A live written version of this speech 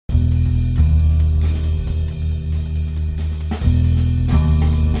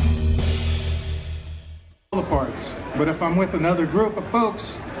But if I'm with another group of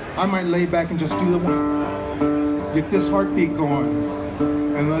folks, I might lay back and just do the one. Get this heartbeat going.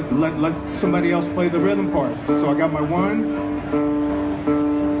 And let somebody else play the rhythm part. So I got my one.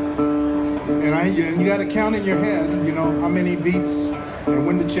 And you got to count in your head, you know, how many beats and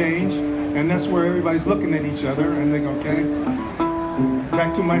when to change. And that's where everybody's looking at each other and they go, okay.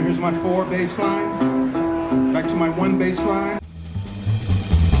 Back to here's my 4 bass line. Back to my 1 bass line.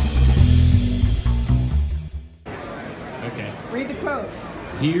 Okay. Read the quote.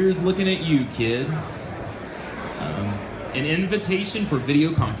 Here's looking at you, kid. An invitation for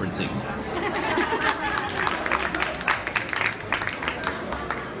video conferencing.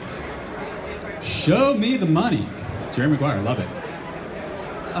 Show me the money. Jerry Maguire, love it.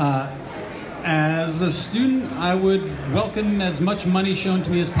 As a student, I would welcome as much money shown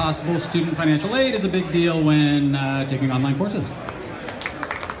to me as possible. Student financial aid is a big deal when taking online courses.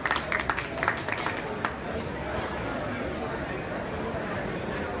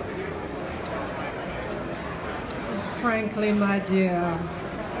 Frankly, my dear,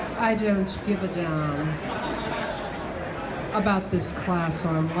 I don't give a damn about this class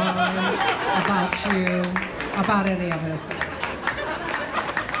online, about you, about any of it.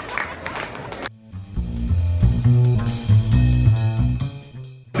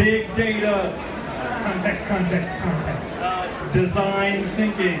 Big data, context, context, context. Design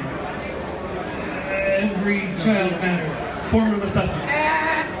thinking. Every child matters. Formative assessment.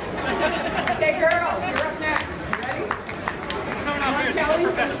 Okay, girls, you're up next. You ready?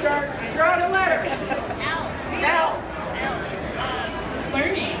 Kelly's gonna start drawing a letter. L.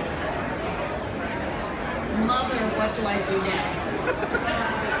 Learning. Mother, what do I do next?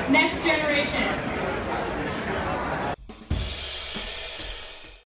 Next generation.